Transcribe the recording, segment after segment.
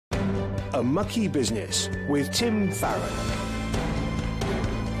A Mucky Business with Tim Farron.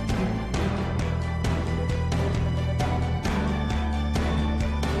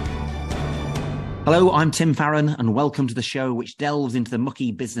 Hello, I'm Tim Farron, and welcome to the show which delves into the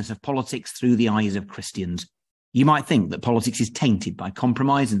mucky business of politics through the eyes of Christians. You might think that politics is tainted by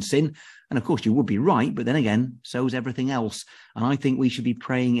compromise and sin, and of course you would be right, but then again, so's everything else. And I think we should be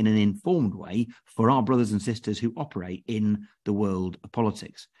praying in an informed way for our brothers and sisters who operate in the world of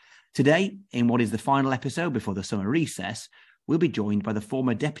politics. Today, in what is the final episode before the summer recess, we'll be joined by the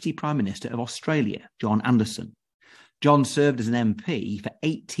former Deputy Prime Minister of Australia, John Anderson. John served as an MP for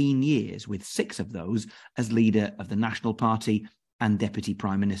 18 years, with 6 of those as leader of the National Party and Deputy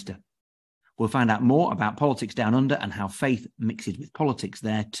Prime Minister. We'll find out more about politics down under and how faith mixes with politics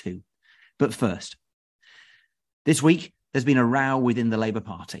there too. But first, this week there's been a row within the Labour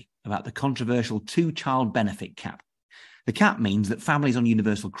Party about the controversial 2-child benefit cap. The cap means that families on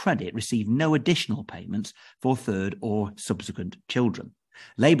universal credit receive no additional payments for third or subsequent children.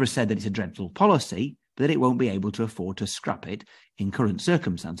 Labour said that it's a dreadful policy, but that it won't be able to afford to scrap it in current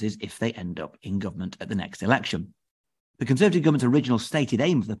circumstances if they end up in government at the next election. The Conservative government's original stated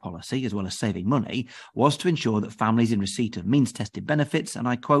aim of the policy, as well as saving money, was to ensure that families in receipt of means-tested benefits, and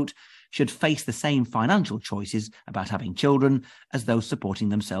I quote, should face the same financial choices about having children as those supporting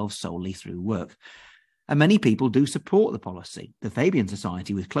themselves solely through work. And many people do support the policy. The Fabian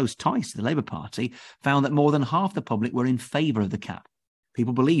Society, with close ties to the Labour Party, found that more than half the public were in favour of the cap.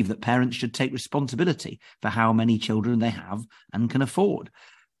 People believe that parents should take responsibility for how many children they have and can afford.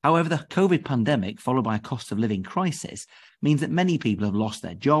 However, the COVID pandemic, followed by a cost of living crisis, means that many people have lost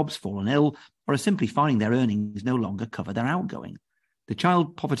their jobs, fallen ill, or are simply finding their earnings no longer cover their outgoing. The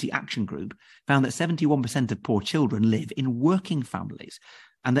Child Poverty Action Group found that 71% of poor children live in working families,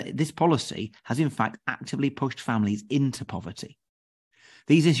 and that this policy has in fact actively pushed families into poverty.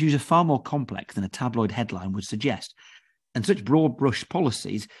 These issues are far more complex than a tabloid headline would suggest, and such broad-brush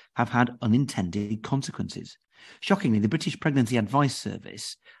policies have had unintended consequences. Shockingly, the British Pregnancy Advice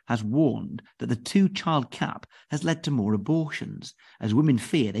Service has warned that the 2-child cap has led to more abortions, as women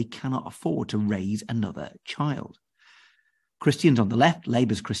fear they cannot afford to raise another child. Christians on the left,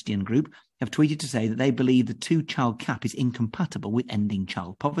 Labour's Christian group, have tweeted to say that they believe the 2-child cap is incompatible with ending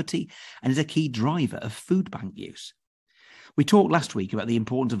child poverty and is a key driver of food bank use. We talked last week about the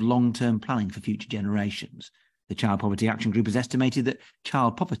importance of long-term planning for future generations. The Child Poverty Action Group has estimated that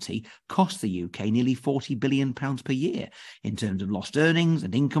child poverty costs the UK nearly £40 billion per year in terms of lost earnings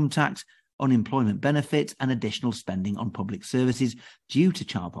and income tax, unemployment benefits and additional spending on public services due to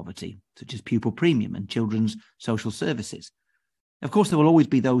child poverty, such as pupil premium and children's social services. Of course, there will always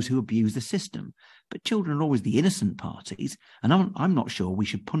be those who abuse the system, but children are always the innocent parties, and I'm not sure we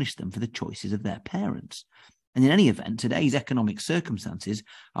should punish them for the choices of their parents. And in any event, today's economic circumstances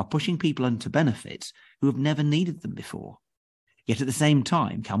are pushing people into benefits who have never needed them before. Yet at the same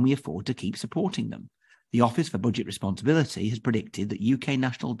time, can we afford to keep supporting them? The Office for Budget Responsibility has predicted that UK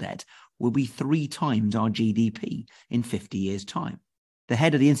national debt will be 3 times our GDP in 50 years' time. The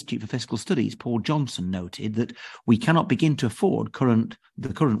head of the Institute for Fiscal Studies, Paul Johnson, noted that we cannot begin to afford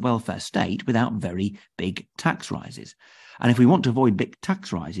the current welfare state without very big tax rises. And if we want to avoid big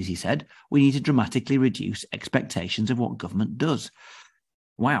tax rises, he said, we need to dramatically reduce expectations of what government does.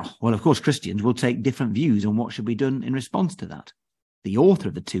 Wow. Well, of course, Christians will take different views on what should be done in response to that. The author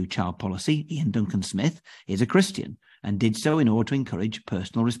of the 2-child policy, Ian Duncan Smith, is a Christian and did so in order to encourage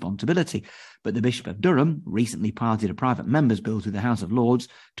personal responsibility. But the Bishop of Durham recently piloted a private member's bill through the House of Lords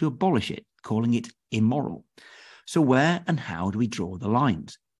to abolish it, calling it immoral. So where and how do we draw the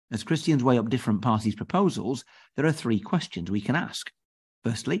lines? As Christians weigh up different parties' proposals, there are 3 questions we can ask.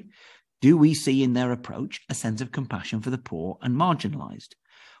 Firstly, do we see in their approach a sense of compassion for the poor and marginalised?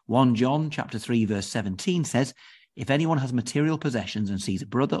 1 John chapter 3 verse 17 says, if anyone has material possessions and sees a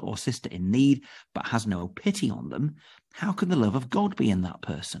brother or sister in need but has no pity on them, how can the love of God be in that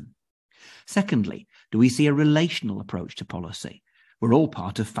person? Secondly, do we see a relational approach to policy? We're all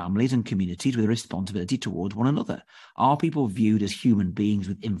part of families and communities with a responsibility towards one another. Are people viewed as human beings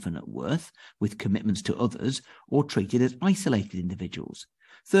with infinite worth, with commitments to others, or treated as isolated individuals?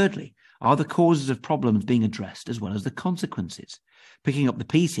 Thirdly, are the causes of problems being addressed as well as the consequences? Picking up the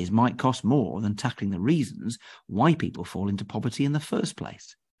pieces might cost more than tackling the reasons why people fall into poverty in the first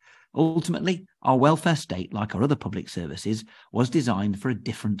place. Ultimately, our welfare state, like our other public services, was designed for a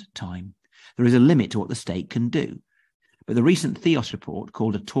different time. There is a limit to what the state can do. But the recent Theos report,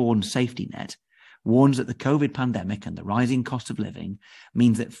 called A Torn Safety Net, warns that the COVID pandemic and the rising cost of living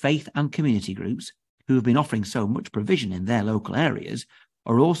means that faith and community groups, who have been offering so much provision in their local areas,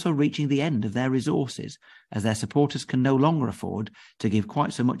 are also reaching the end of their resources as their supporters can no longer afford to give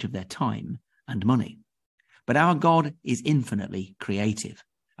quite so much of their time and money. But our God is infinitely creative,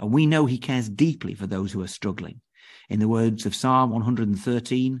 and we know he cares deeply for those who are struggling. In the words of Psalm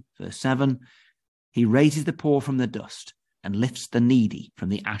 113, verse 7, he raises the poor from the dust and lifts the needy from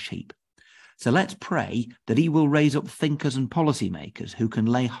the ash heap. So let's pray that he will raise up thinkers and policymakers who can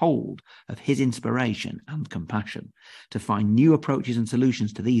lay hold of his inspiration and compassion to find new approaches and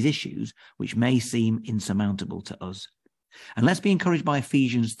solutions to these issues which may seem insurmountable to us. And let's be encouraged by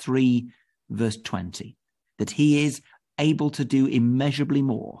Ephesians 3, verse 20, that he is able to do immeasurably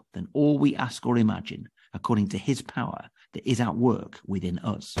more than all we ask or imagine, according to his power that is at work within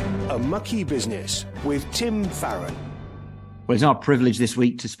us. A Mucky Business with Tim Farron. Well, it's our privilege this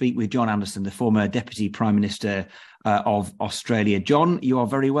week to speak with John Anderson, the former Deputy Prime Minister of Australia. John, you are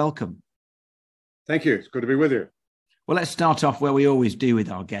very welcome. Thank you. It's good to be with you. Well, let's start off where we always do with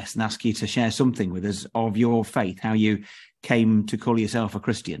our guests and ask you to share something with us of your faith, how you came to call yourself a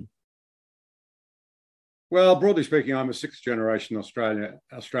Christian. Well, broadly speaking, I'm a sixth generation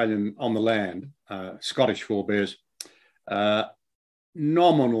Australian on the land, Scottish forebears,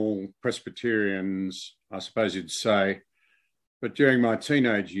 nominal Presbyterians, I suppose you'd say. But during my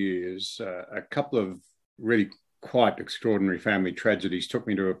teenage years, a couple of really quite extraordinary family tragedies took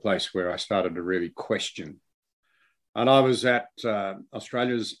me to a place where I started to really question. And I was at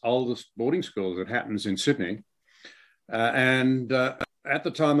Australia's oldest boarding school that happens in Sydney. And at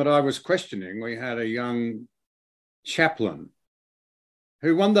the time that I was questioning, we had a young chaplain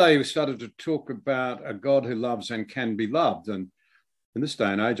who one day started to talk about a God who loves and can be loved. And in this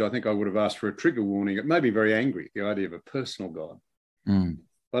day and age, I think I would have asked for a trigger warning. It made me very angry, the idea of a personal God.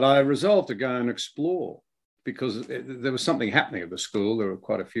 But I resolved to go and explore because there was something happening at the school. There were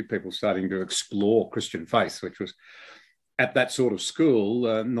quite a few people starting to explore Christian faith, which was at that sort of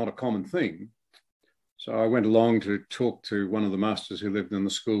school not a common thing. So I went along to talk to one of the masters who lived in the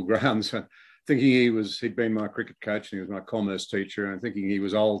school grounds, thinking he'd been my cricket coach and he was my commerce teacher, and thinking he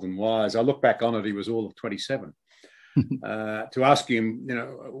was old and wise. I look back on it, he was all of 27. To ask him,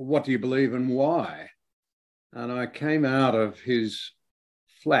 what do you believe and why? And I came out of his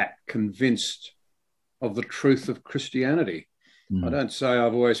flat convinced of the truth of Christianity. I don't say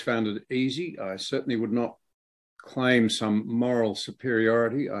I've always found it easy. I certainly would not claim some moral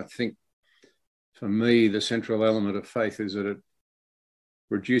superiority. I think for me, the central element of faith is that it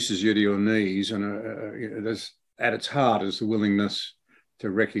reduces you to your knees, and at its heart is the willingness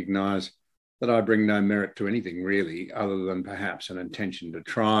to recognize that I bring no merit to anything really, other than perhaps an intention to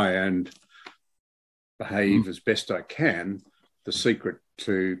try and behave as best I can. The secret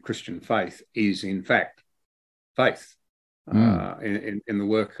to Christian faith is, in fact, faith in the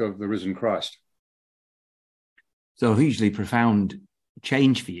work of the risen Christ. So a hugely profound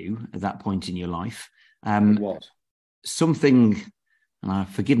change for you at that point in your life. It was. Something, and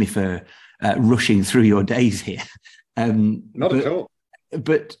forgive me for rushing through your days here. Not at all.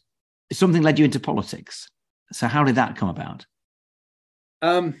 But something led you into politics. So how did that come about?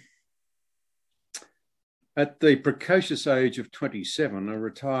 At the precocious age of 27, a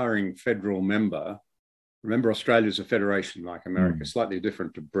retiring federal member, remember Australia's a federation like America, slightly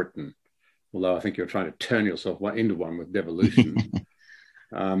different to Britain, although I think you're trying to turn yourself into one with devolution.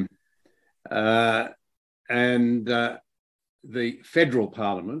 The federal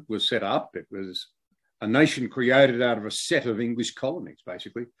parliament was set up. It was a nation created out of a set of English colonies,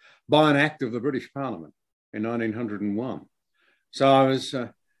 basically, by an act of the British Parliament in 1901. So I was,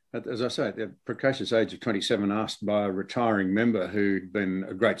 as I say, at the precocious age of 27, asked by a retiring member who'd been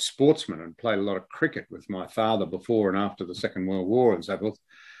a great sportsman and played a lot of cricket with my father before and after the Second World War and so forth,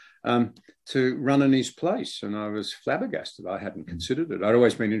 to run in his place. And I was flabbergasted. I hadn't considered it. I'd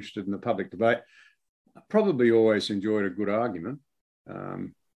always been interested in the public debate. I probably always enjoyed a good argument.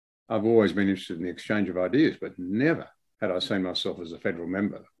 I've always been interested in the exchange of ideas, but never had I seen myself as a federal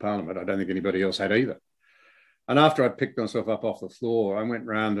member of Parliament. I don't think anybody else had either. And after I picked myself up off the floor, I went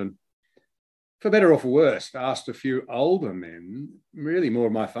round and, for better or for worse, asked a few older men, really more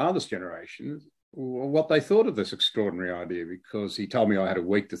of my father's generation, what they thought of this extraordinary idea, because he told me I had a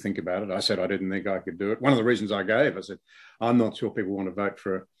week to think about it. I said I didn't think I could do it. One of the reasons I gave, I said, I'm not sure people want to vote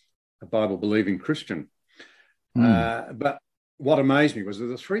for a Bible-believing Christian. But what amazed me was that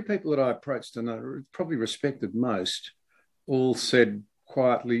the three people that I approached and I probably respected most all said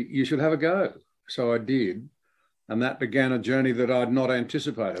quietly, you should have a go. So I did. And that began a journey that I'd not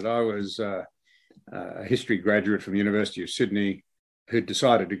anticipated. I was a history graduate from the University of Sydney who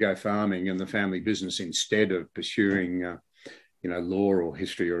decided to go farming in the family business instead of pursuing, law or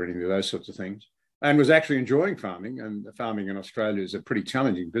history or any of those sorts of things. and was actually enjoying farming. And farming in Australia is a pretty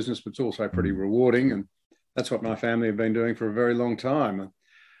challenging business, but it's also pretty rewarding. And that's what my family have been doing for a very long time.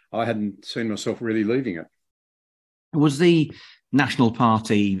 I hadn't seen myself really leaving it. Was the National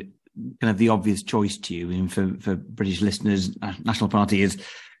Party kind of the obvious choice to you? And for British listeners, National Party is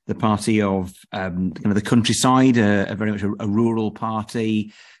the party of kind of the countryside, a very much a rural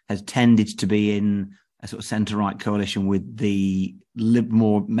party, has tended to be in a sort of centre-right coalition with the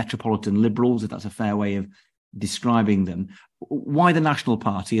more metropolitan Liberals, if that's a fair way of describing them. Why the National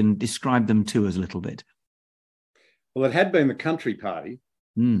Party, and describe them to us a little bit? Well, it had been the Country Party,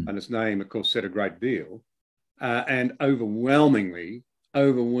 and its name, of course, said a great deal. And overwhelmingly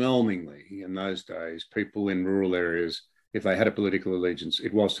in those days, people in rural areas, if they had a political allegiance,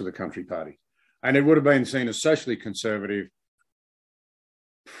 it was to the Country Party. And it would have been seen as socially conservative,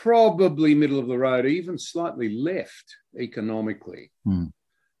 probably middle of the road, even slightly left economically.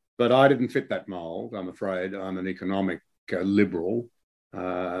 But I didn't fit that mould, I'm afraid. I'm an economic liberal.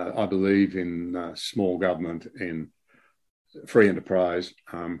 I believe in small government, in free enterprise.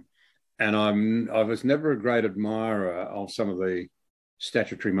 And I was never a great admirer of some of the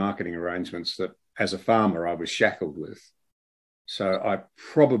statutory marketing arrangements that, as a farmer, I was shackled with. So I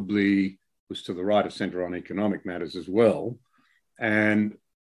probably was to the right of centre on economic matters as well. And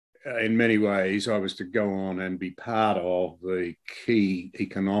in many ways, I was to go on and be part of the key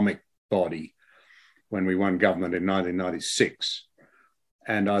economic body when we won government in 1996.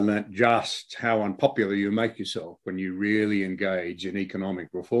 And I learnt just how unpopular you make yourself when you really engage in economic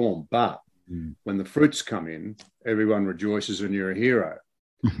reform. But when the fruits come in, everyone rejoices and you're a hero.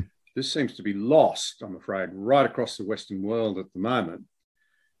 This seems to be lost, I'm afraid, right across the Western world at the moment.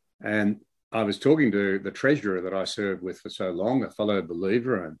 And I was talking to the treasurer that I served with for so long, a fellow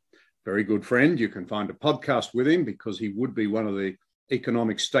believer and very good friend. You can find a podcast with him because he would be one of the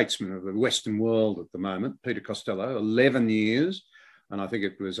economic statesmen of the Western world at the moment, Peter Costello, 11 years. And I think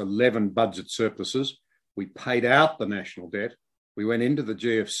it was 11 budget surpluses. We paid out the national debt. We went into the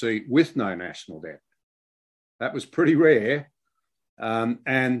GFC with no national debt. That was pretty rare.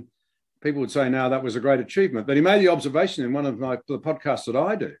 And people would say now that was a great achievement. But he made the observation in one of the podcasts that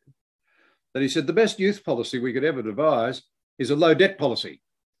I do, that he said the best youth policy we could ever devise is a low debt policy.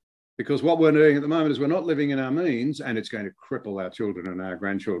 Because what we're doing at the moment is we're not living in our means, and it's going to cripple our children and our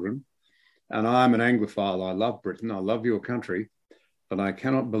grandchildren. And I'm an Anglophile. I love Britain. I love your country. But I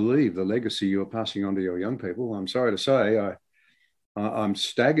cannot believe the legacy you're passing on to your young people. I'm sorry to say, I'm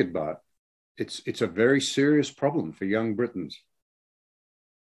staggered by it. It's a very serious problem for young Britons.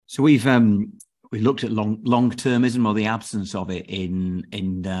 So we looked at long-termism, or the absence of it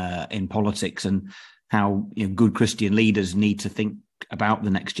in politics, and how good Christian leaders need to think about the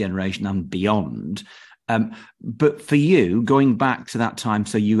next generation and beyond. But for you, going back to that time,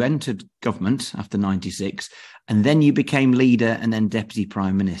 so you entered government after 96, and then you became leader and then deputy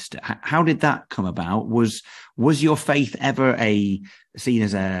prime minister. How did that come about? Was your faith ever seen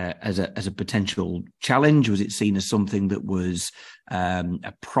as a potential challenge? Was it seen as something that was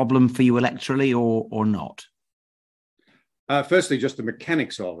a problem for you electorally, or not? Firstly, just the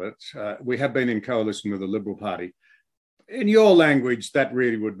mechanics of it. We have been in coalition with the Liberal Party. In your language, that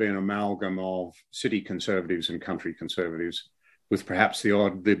really would be an amalgam of city conservatives and country conservatives, with perhaps the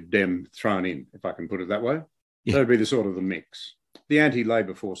odd Lib Dem thrown in, if I can put it that way. Yeah. That would be the sort of the mix. The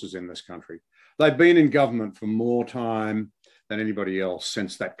anti-Labor forces in this country. They've been in government for more time than anybody else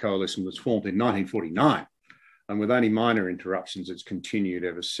since that coalition was formed in 1949. And with only minor interruptions, it's continued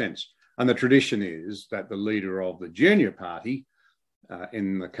ever since. And the tradition is that the leader of the junior party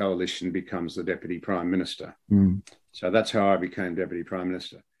in the coalition becomes the deputy prime minister. So that's how I became deputy prime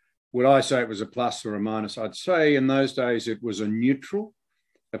minister. Would I say it was a plus or a minus? I'd say in those days it was a neutral.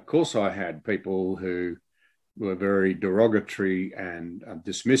 Of course, I had people who were very derogatory and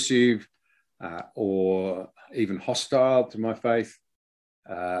dismissive or even hostile to my faith.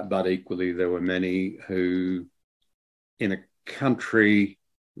 But equally, there were many who, in a country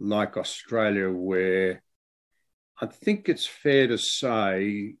like Australia, where I think it's fair to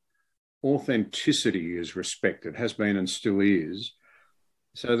say authenticity is respected, has been and still is.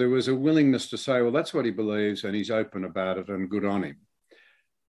 So there was a willingness to say, well, that's what he believes and he's open about it and good on him.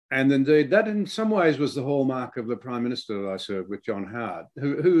 And indeed, that in some ways was the hallmark of the Prime Minister that I served with, John Howard,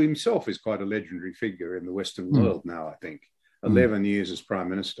 who himself is quite a legendary figure in the Western world now, I think. 11 years as Prime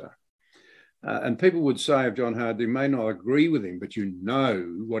Minister. And people would say of John Howard, they may not agree with him, but you know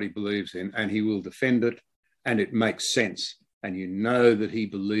what he believes in and he will defend it and it makes sense. And you know that he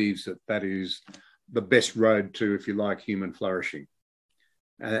believes that that is the best road to, if you like, human flourishing.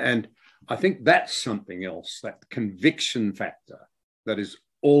 And I think that's something else, that conviction factor that is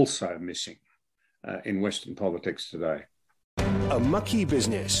also missing. in Western politics today. A Mucky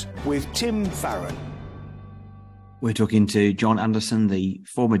Business with Tim Farron. We're talking to John Anderson, the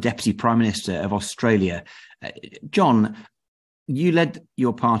former Deputy Prime Minister of Australia. John, you led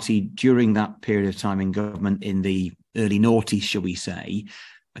your party during that period of time in government in the early noughties, shall we say.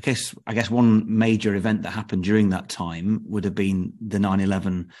 I guess one major event that happened during that time would have been the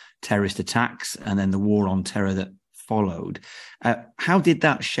 9/11 terrorist attacks and then the war on terror that followed. How did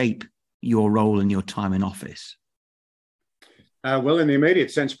that shape your role and your time in office? Well, in the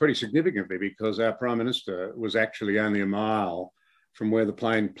immediate sense, pretty significantly, because our Prime Minister was actually only a mile from where the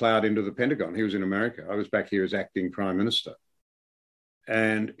plane ploughed into the Pentagon. He was in America. I was back here as acting Prime Minister.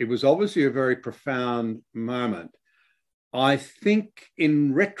 And it was obviously a very profound moment. I think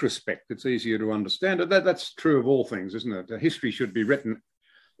in retrospect, it's easier to understand it. That's true of all things, isn't it? The history should be written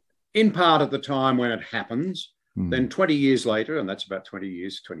in part at the time when it happens, then 20 years later, and that's about 20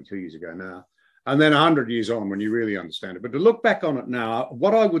 years, 22 years ago now, and then 100 years on when you really understand it. But to look back on it now,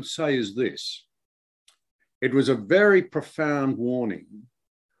 what I would say is this. It was a very profound warning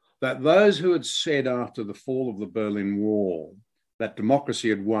that those who had said after the fall of the Berlin Wall that democracy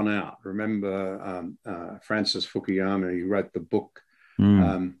had won out. Remember Francis Fukuyama, he wrote the book,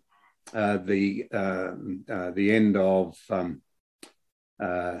 the end of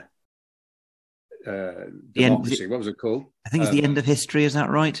democracy. What was it called? I think it's The End of History. Is that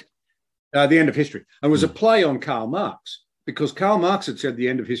right? The End of History. And it was a play on Karl Marx, because Karl Marx had said the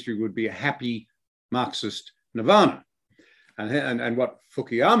end of history would be a happy Marxist nirvana. And what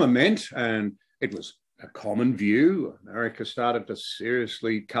Fukuyama meant, and it was a common view, America started to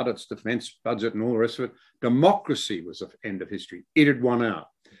seriously cut its defense budget and all the rest of it. Democracy was the end of history. It had won out.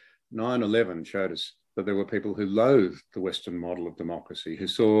 9/11 showed us that there were people who loathed the Western model of democracy, who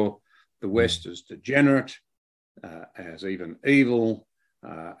saw the West as degenerate, as even evil,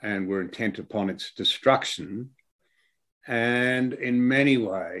 and were intent upon its destruction. And in many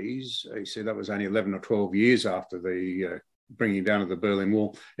ways, he said that was only 11 or 12 years after the bringing down of the Berlin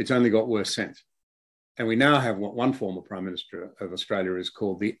Wall. It's only got worse since. And we now have what one former Prime Minister of Australia is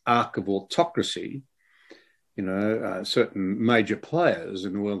called the arc of autocracy. Certain major players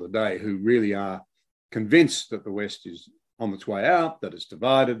in the world today who really are convinced that the West is on its way out, that it's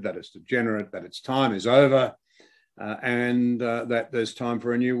divided, that it's degenerate, that its time is over, and that there's time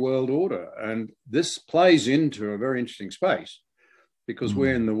for a new world order. And this plays into a very interesting space, because we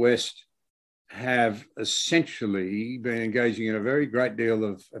in the West have essentially been engaging in a very great deal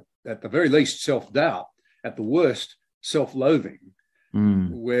of, at the very least, self-doubt, at the worst, self-loathing,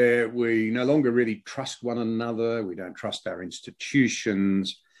 where we no longer really trust one another. We don't trust our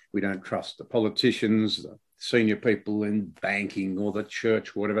institutions. We don't trust the politicians, the senior people in banking or the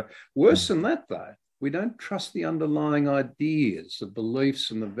church, or whatever. Worse than that, though, we don't trust the underlying ideas, the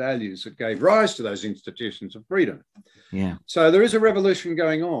beliefs and the values that gave rise to those institutions of freedom. Yeah. So there is a revolution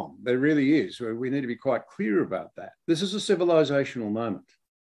going on. There really is. We need to be quite clear about that. This is a civilizational moment,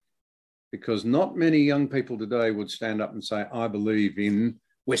 because not many young people today would stand up and say, I believe in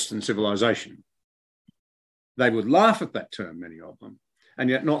Western civilization. They would laugh at that term, many of them. And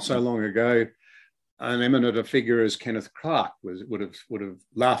yet not so long ago, an eminent figure as Kenneth Clark would have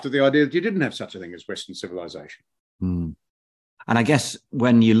laughed at the idea that you didn't have such a thing as Western civilization. And I guess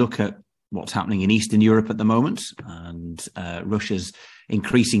when you look at what's happening in Eastern Europe at the moment and Russia's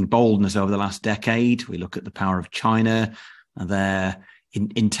increasing boldness over the last decade, we look at the power of China and their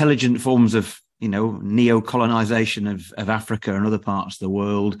intelligent forms of, neo-colonization of Africa and other parts of the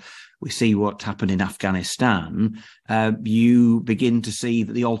world. We see what happened in Afghanistan. You begin to see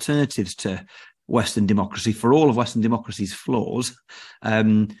that the alternatives to Western democracy, for all of Western democracy's flaws,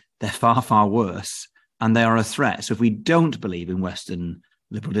 they're far, far worse, and they are a threat. So if we don't believe in Western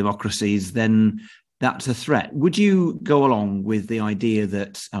liberal democracies, then that's a threat. Would you go along with the idea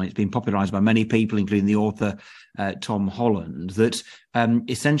that, it's been popularised by many people, including the author Tom Holland, that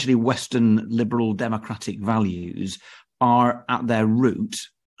essentially Western liberal democratic values are at their root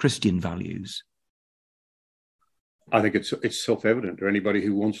Christian values? I think it's self-evident to anybody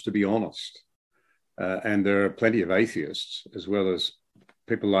who wants to be honest. And there are plenty of atheists, as well as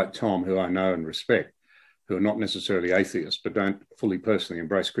people like Tom, who I know and respect, who are not necessarily atheists, but don't fully personally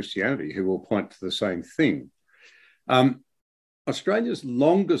embrace Christianity, who will point to the same thing. Australia's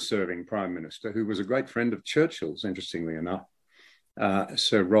longest-serving Prime Minister, who was a great friend of Churchill's, interestingly enough,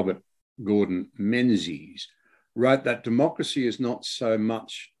 Sir Robert Gordon Menzies, wrote that democracy is not so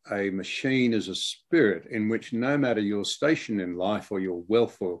much a machine as a spirit in which no matter your station in life or your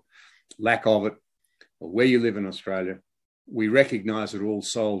wealth or lack of it, or where you live in Australia, we recognise that all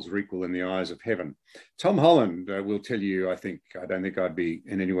souls are equal in the eyes of heaven. Tom Holland will tell you, I don't think I'd be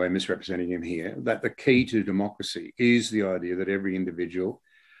in any way misrepresenting him here, that the key to democracy is the idea that every individual,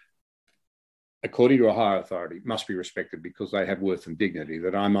 according to a higher authority, must be respected because they have worth and dignity,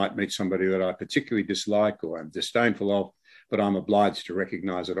 that I might meet somebody that I particularly dislike or am disdainful of, but I'm obliged to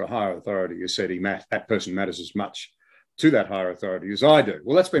recognise that a higher authority has said that person matters as much to that higher authority as I do.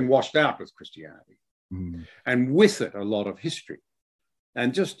 Well, that's been washed out with Christianity. And with it, a lot of history.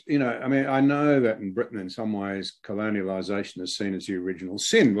 And just, I know that in Britain, in some ways, colonialisation is seen as the original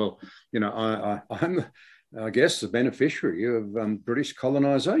sin. Well, I'm, I guess, the beneficiary of British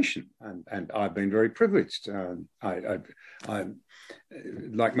colonisation, and I've been very privileged. I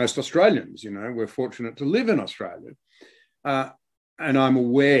like most Australians, we're fortunate to live in Australia. And I'm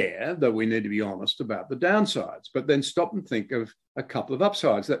aware that we need to be honest about the downsides, but then stop and think of a couple of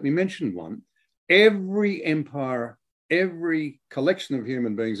upsides. Let me mention one. Every empire, every collection of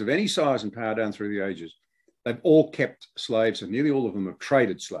human beings of any size and power down through the ages, they've all kept slaves, and nearly all of them have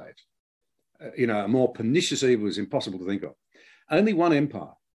traded slaves. A more pernicious evil is impossible to think of. Only one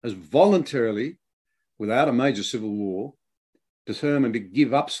empire has voluntarily, without a major civil war, determined to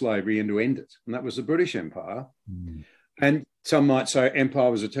give up slavery and to end it, and that was the British Empire. And some might say empire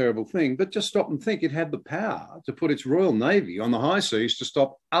was a terrible thing, but just stop and think. It had the power to put its Royal Navy on the high seas to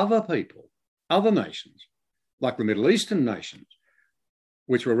stop other people, other nations, like the Middle Eastern nations,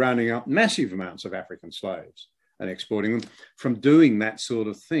 which were rounding up massive amounts of African slaves and exporting them, from doing that sort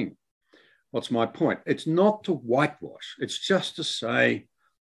of thing. What's my point? It's not to whitewash. It's just to say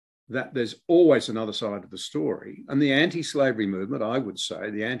that there's always another side of the story. And the anti-slavery movement, I would say,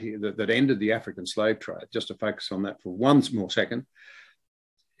 that ended the African slave trade, just to focus on that for one more second,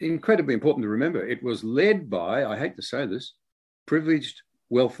 incredibly important to remember. It was led by, I hate to say this, privileged,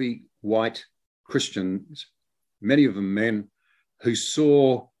 wealthy, white Christians, many of them men, who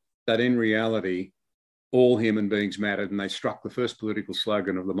saw that in reality, all human beings mattered, and they struck the first political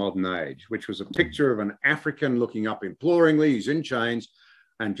slogan of the modern age, which was a picture of an African looking up imploringly. He's in chains,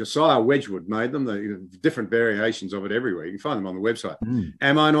 and Josiah Wedgwood made them, the different variations of it everywhere. You can find them on the website.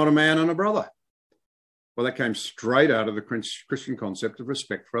 Am I not a man and a brother? Well, that came straight out of the Christian concept of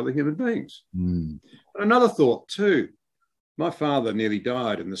respect for other human beings. Another thought too. My father nearly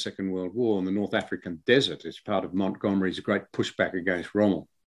died in the Second World War in the North African desert as part of Montgomery's great pushback against Rommel.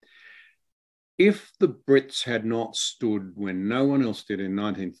 If the Brits had not stood when no one else did in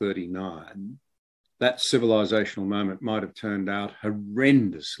 1939, that civilizational moment might have turned out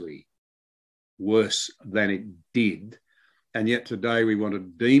horrendously worse than it did. And yet today we want to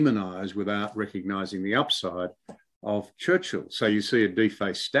demonise without recognising the upside of Churchill. So you see a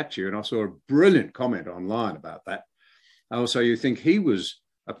defaced statue, and I saw a brilliant comment online about that. Also, you think he was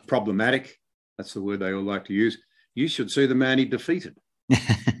a problematic, that's the word they all like to use. You should see the man he defeated.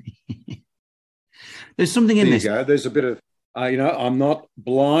 There's something in this. There you go. There's a bit of, I'm not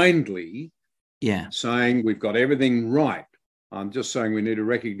blindly saying we've got everything right. I'm just saying we need to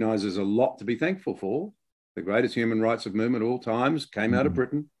recognise there's a lot to be thankful for. The greatest human rights of movement of all times came out of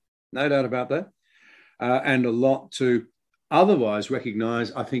Britain, no doubt about that. And a lot to otherwise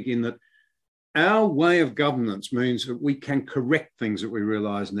recognise, I think, in that our way of governance means that we can correct things that we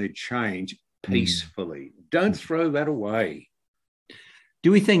realise need change peacefully. Don't throw that away.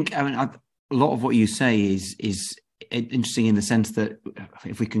 Do we think, a lot of what you say is interesting in the sense that,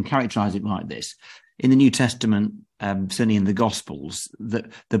 if we can characterize it like this, in the New Testament, certainly in the Gospels,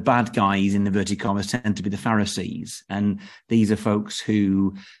 that the bad guys, in inverted commas, tend to be the Pharisees. And these are folks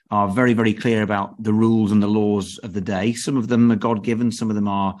who are very, very clear about the rules and the laws of the day. Some of them are God-given, some of them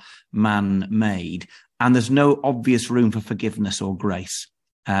are man-made. And there's no obvious room for forgiveness or grace,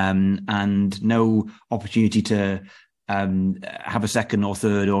 and no opportunity to have a second or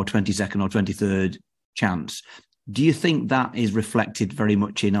third or 22nd or 23rd chance. Do you think that is reflected very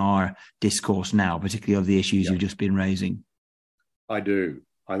much in our discourse now, particularly of the issues you've just been raising? I do.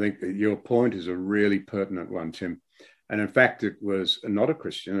 I think that your point is a really pertinent one, Tim. And in fact, it was not a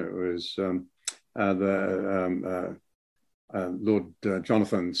Christian. It was Lord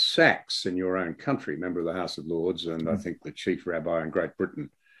Jonathan Sacks in your own country, member of the House of Lords, and I think the chief rabbi in Great Britain.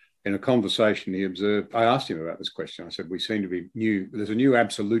 In a conversation he observed, I asked him about this question. I said, we seem to be there's a new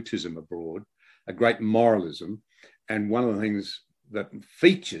absolutism abroad, a great moralism. And one of the things that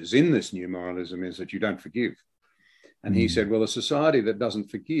features in this new moralism is that you don't forgive. And he said, well, a society that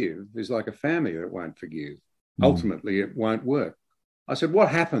doesn't forgive is like a family that won't forgive. Ultimately, it won't work. I said, what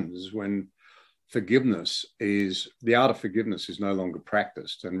happens when the art of forgiveness is no longer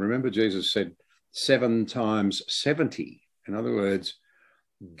practiced? And remember, Jesus said 7 times 70. In other words,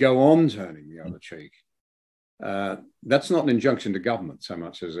 go on turning the other cheek. that's not an injunction to government so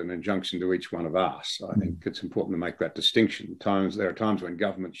much as an injunction to each one of us. I think it's important to make that distinction. There are times when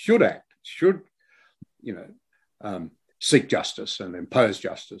government should act, should, seek justice and impose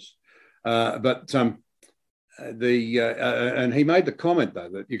justice. And he made the comment, though,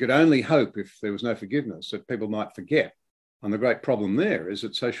 that you could only hope if there was no forgiveness that people might forget. And the great problem there is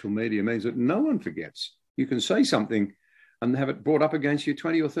that social media means that no one forgets. You can say something and have it brought up against you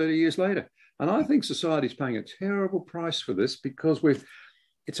 20 or 30 years later. And I think society's paying a terrible price for this because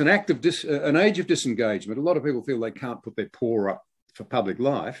it's an act of an age of disengagement. A lot of people feel they can't put their paw up for public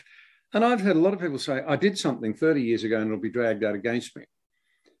life. And I've heard a lot of people say, I did something 30 years ago and it'll be dragged out against me.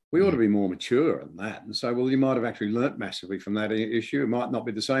 We ought to be more mature than that and say, well, you might have actually learnt massively from that issue. It might not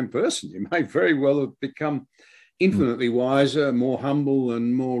be the same person. You may very well have become infinitely wiser, more humble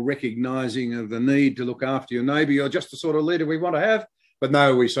and more recognising of the need to look after your neighbour. You're just the sort of leader we want to have. But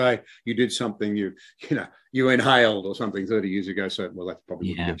no, we say you did something, you inhaled or something 30 years ago. So, well, that's probably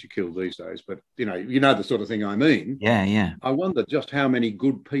wouldn't get you killed these days. But, you know the sort of thing I mean. Yeah. I wonder just how many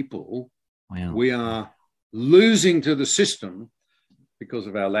good people we are losing to the system because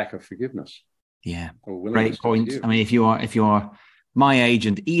of our lack of forgiveness. Yeah, great point. I mean, if you are my age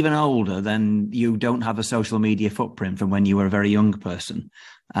and even older, then you don't have a social media footprint from when you were a very young person,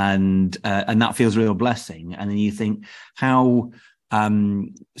 and that feels a real blessing. And then you think how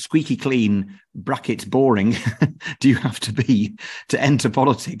squeaky clean brackets boring do you have to be to enter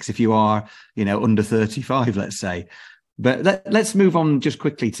politics if you are under 35, let's say. But let's move on just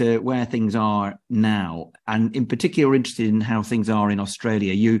quickly to where things are now, and in particular interested in how things are in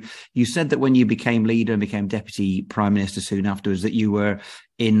Australia. You said that when you became leader and became deputy prime minister soon afterwards, that you were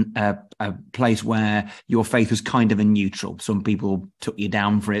in a place where your faith was kind of a neutral. Some people took you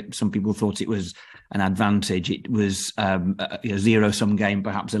down for it. Some people thought it was an advantage. It was a zero-sum game,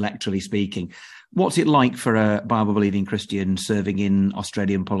 perhaps electorally speaking. What's it like for a Bible-believing Christian serving in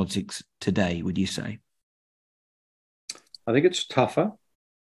Australian politics today, would you say? I think it's tougher.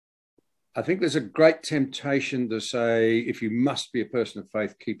 I think there's a great temptation to say, if you must be a person of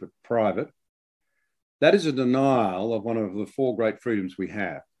faith, keep it private. That is a denial of one of the four great freedoms we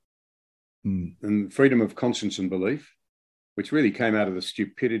have. And freedom of conscience and belief, which really came out of the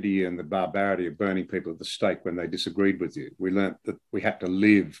stupidity and the barbarity of burning people at the stake when they disagreed with you. We learnt that we had to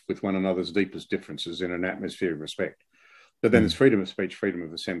live with one another's deepest differences in an atmosphere of respect. But then there's freedom of speech, freedom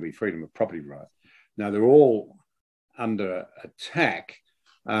of assembly, freedom of property right. Now, they're all under attack.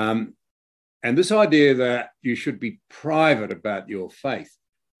 And this idea that you should be private about your faith,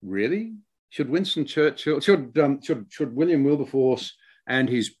 really? Should Winston Churchill, should William Wilberforce and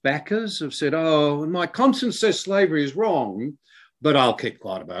his backers have said, oh, my conscience says slavery is wrong, but I'll keep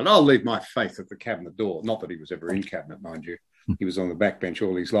quiet about it. I'll leave my faith at the cabinet door. Not that he was ever in cabinet, mind you. He was on the backbench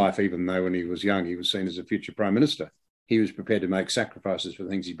all his life, even though when he was young, he was seen as a future prime minister. He was prepared to make sacrifices for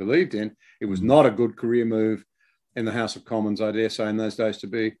things he believed in. It was not a good career move in the House of Commons, I dare say, in those days to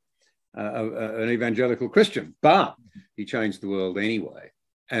be an evangelical Christian. But he changed the world anyway.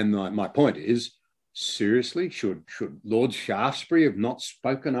 And my point is, seriously, should Lord Shaftesbury have not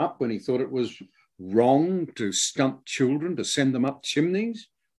spoken up when he thought it was wrong to stunt children, to send them up chimneys,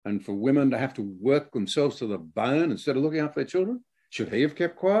 and for women to have to work themselves to the bone instead of looking after their children? Should he have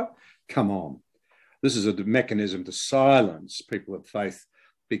kept quiet? Come on. This is a mechanism to silence people of faith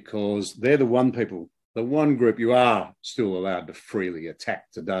because they're the one group you are still allowed to freely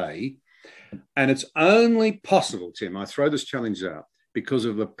attack today. And it's only possible, Tim, I throw this challenge out, because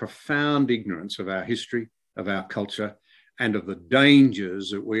of the profound ignorance of our history, of our culture, and of the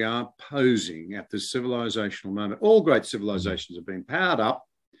dangers that we are posing at this civilizational moment. All great civilizations have been powered up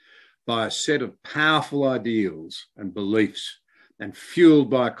by a set of powerful ideals and beliefs and fueled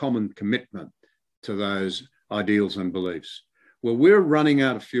by a common commitment to those ideals and beliefs. Well, we're running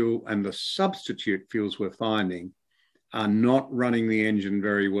out of fuel, and the substitute fuels we're finding are not running the engine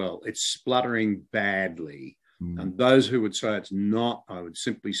very well. It's spluttering badly. And those who would say it's not, I would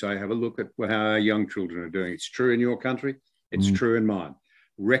simply say, have a look at how our young children are doing. It's true in your country. It's true in mine.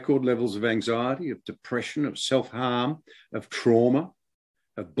 Record levels of anxiety, of depression, of self-harm, of trauma,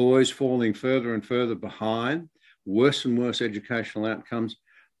 of boys falling further and further behind, worse and worse educational outcomes,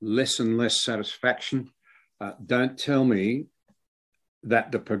 less and less satisfaction. Don't tell me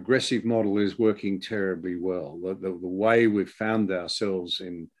that the progressive model is working terribly well. The way we've found ourselves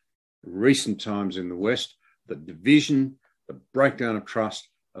in recent times in the West, the division, the breakdown of trust,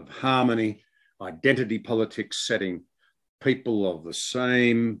 of harmony, identity politics setting people of the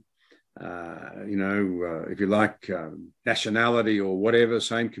same, if you like, nationality or whatever,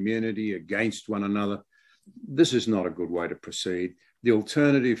 same community against one another. This is not a good way to proceed. the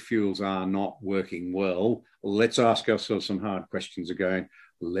alternative fuels are not working well. Let's ask ourselves some hard questions again.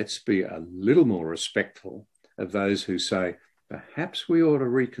 Let's be a little more respectful of those who say, perhaps we ought to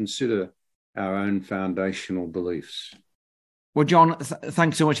reconsider our own foundational beliefs. Well, John,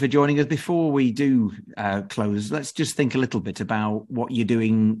 thanks so much for joining us. Before we do close, let's just think a little bit about what you're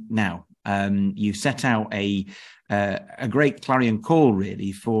doing now. You've set out a great clarion call,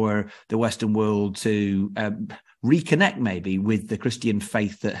 really, for the Western world to reconnect maybe with the Christian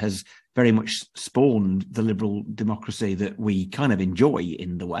faith that has very much spawned the liberal democracy that we kind of enjoy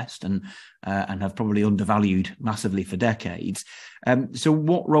in the West and have probably undervalued massively for decades. So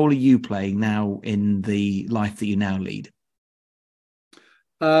what role are you playing now in the life that you now lead?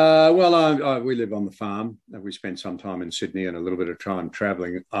 We live on the farm. We spend some time in Sydney and a little bit of time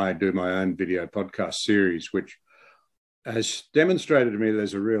traveling. I do my own video podcast series, which has demonstrated to me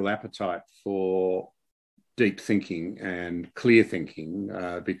there's a real appetite for deep thinking and clear thinking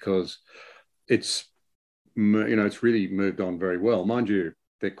because it's really moved on very well. Mind you,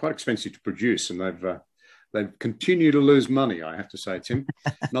 they're quite expensive to produce, and they've continued to lose money, I have to say, Tim.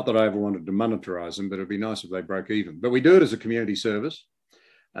 Not that I ever wanted to monetize them, but it'd be nice if they broke even. But we do it as a community service.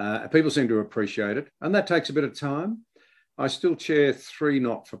 People seem to appreciate it, and that takes a bit of time. I still chair 3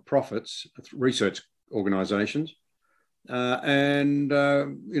 not-for-profits, research organisations, I'm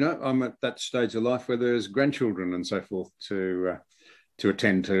at that stage of life where there's grandchildren and so forth to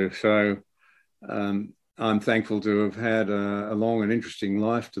attend to. So I'm thankful to have had a long and interesting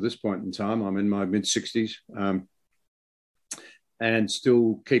life to this point in time. I'm in my mid-60s and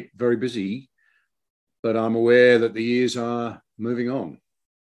still keep very busy, but I'm aware that the years are moving on.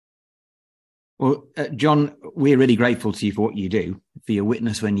 Well, John, we're really grateful to you for what you do, for your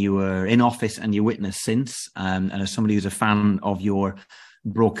witness when you were in office and your witness since. And as somebody who's a fan of your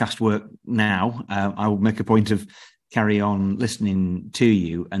broadcast work now, I will make a point of carry on listening to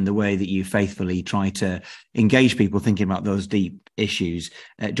you and the way that you faithfully try to engage people thinking about those deep issues.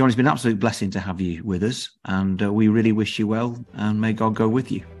 John, it's been an absolute blessing to have you with us, and we really wish you well, and may God go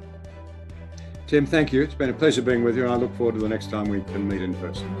with you. Tim, thank you. It's been a pleasure being with you. I look forward to the next time we can meet in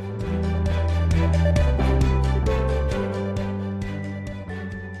person.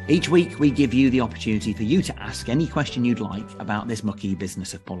 Each week, we give you the opportunity for you to ask any question you'd like about this mucky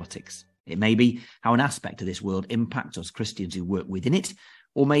business of politics. It may be how an aspect of this world impacts us Christians who work within it,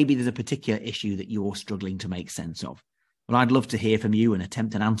 or maybe there's a particular issue that you're struggling to make sense of. Well, I'd love to hear from you and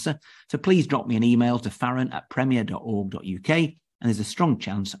attempt an answer, so please drop me an email to farron@premier.org.uk, and there's a strong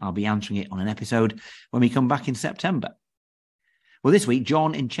chance I'll be answering it on an episode when we come back in September. Well, this week,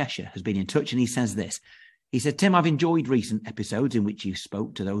 John in Cheshire has been in touch, and he says this. He said, Tim, I've enjoyed recent episodes in which you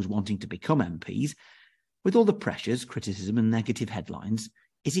spoke to those wanting to become MPs. With all the pressures, criticism and negative headlines,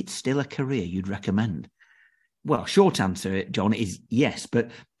 is it still a career you'd recommend? Well, short answer, John, is yes.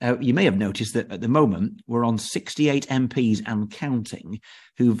 But you may have noticed that at the moment, we're on 68 MPs and counting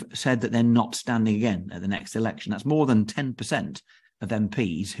who've said that they're not standing again at the next election. That's more than 10% of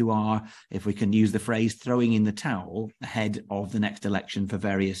MPs who are, if we can use the phrase, throwing in the towel ahead of the next election for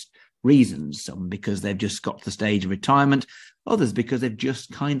various reasons. Some because they've just got to the stage of retirement, others because they've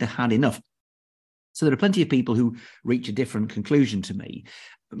just kind of had enough. So there are plenty of people who reach a different conclusion to me.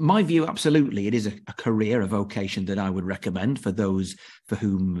 My view, absolutely, it is a career, a vocation that I would recommend for those for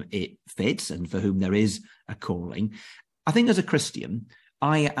whom it fits and for whom there is a calling. I think as a Christian,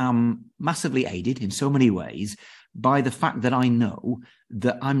 I am massively aided in so many ways by the fact that I know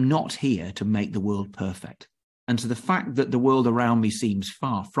that I'm not here to make the world perfect. And so the fact that the world around me seems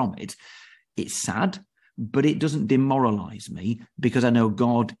far from it, it's sad, but it doesn't demoralize me because I know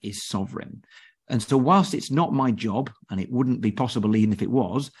God is sovereign. And so whilst it's not my job, and it wouldn't be possible even if it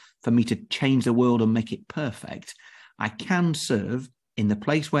was, for me to change the world and make it perfect, I can serve in the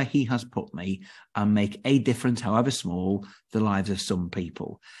place where he has put me and make a difference, however small, to the lives of some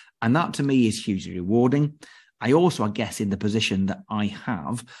people. And that to me is hugely rewarding. I also, I guess, in the position that I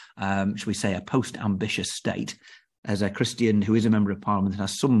have, shall we say, a post-ambitious state, as a Christian who is a member of Parliament and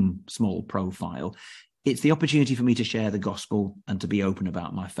has some small profile, it's the opportunity for me to share the gospel and to be open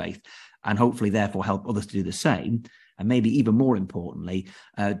about my faith, and hopefully therefore help others to do the same, and maybe even more importantly,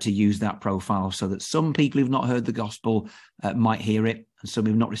 to use that profile so that some people who've not heard the gospel might hear it, and some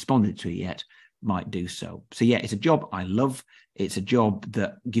who've not responded to it yet might do so. So yeah, it's a job I love. It's a job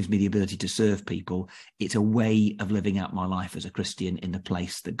that gives me the ability to serve people. It's a way of living out my life as a Christian in the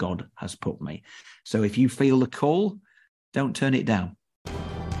place that God has put me. So if you feel the call, don't turn it down.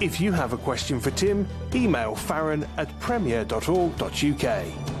 If you have a question for Tim, email farron@premier.org.uk.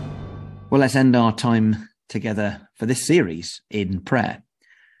 Well, let's end our time together for this series in prayer.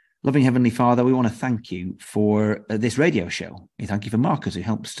 Loving Heavenly Father, we want to thank you for this radio show. We thank you for Marcus, who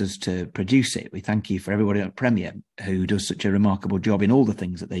helps us to produce it. We thank you for everybody at Premier who does such a remarkable job in all the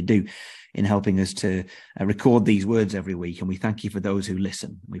things that they do in helping us to record these words every week. And we thank you for those who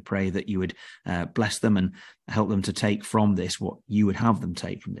listen. We pray that you would bless them and help them to take from this what you would have them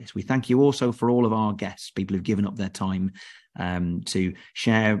take from this. We thank you also for all of our guests, people who've given up their time to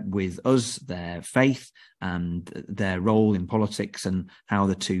share with us their faith and their role in politics and how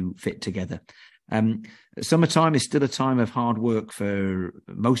the two fit together. Summertime is still a time of hard work for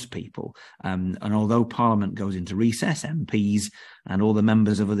most people. And although Parliament goes into recess, MPs and all the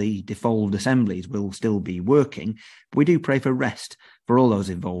members of the devolved assemblies will still be working. We do pray for rest for all those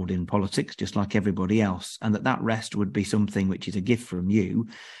involved in politics, just like everybody else, and that rest would be something which is a gift from you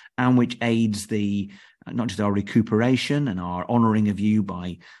and which aids not just our recuperation and our honouring of you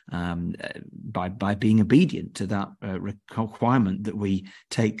by being obedient to that requirement that we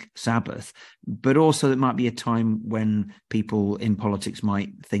take Sabbath, but also it might be a time when people in politics might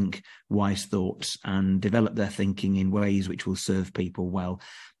think wise thoughts and develop their thinking in ways which will serve people well,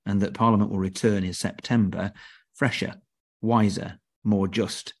 and that Parliament will return in September fresher, wiser, more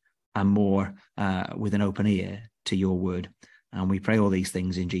just, and more with an open ear to your word. And we pray all these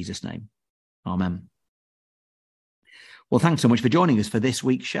things in Jesus' name. Amen. Well, thanks so much for joining us for this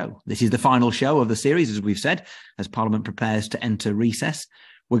week's show. This is the final show of the series, as we've said, as Parliament prepares to enter recess.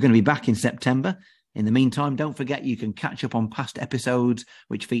 We're going to be back in September. In the meantime, don't forget you can catch up on past episodes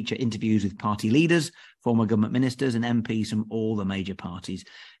which feature interviews with party leaders, former government ministers and MPs from all the major parties.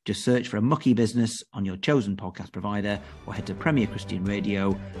 Just search for A Mucky Business on your chosen podcast provider or head to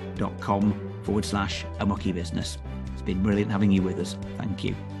premierchristianradio.com/A Mucky Business. It's been brilliant having you with us. Thank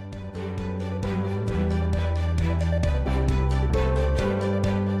you.